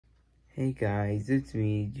Hey guys, it's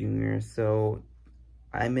me, Junior. So,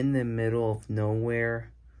 I'm in the middle of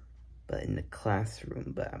nowhere, but in the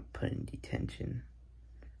classroom, but I'm put in detention.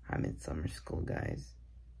 I'm in summer school, guys.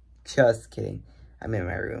 Just kidding. I'm in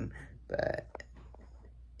my room, but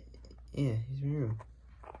yeah, here's my room.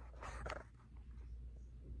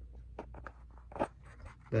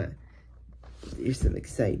 But here's some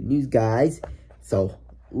exciting news, guys. So,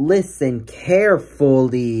 listen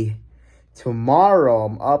carefully. Tomorrow,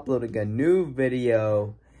 I'm uploading a new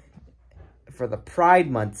video for the Pride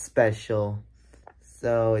Month special.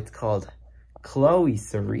 So it's called Chloe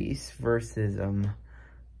Cerise versus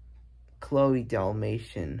Chloe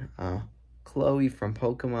Dalmatian. Chloe from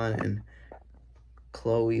Pokemon and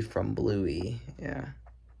Chloe from Bluey. Yeah,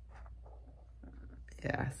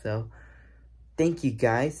 so thank you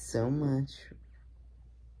guys so much.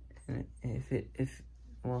 And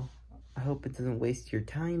well, I hope it doesn't waste your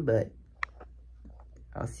time, but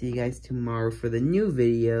I'll see you guys tomorrow for the new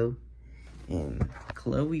video. And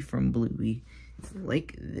Chloe from Bluey is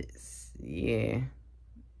like this. Yeah.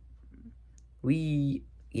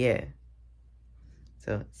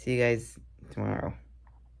 So, see you guys tomorrow.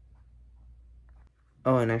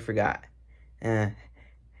 Oh, and I forgot.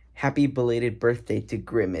 Happy belated birthday to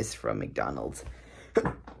Grimace from McDonald's.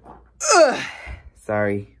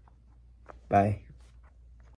 Sorry. Bye.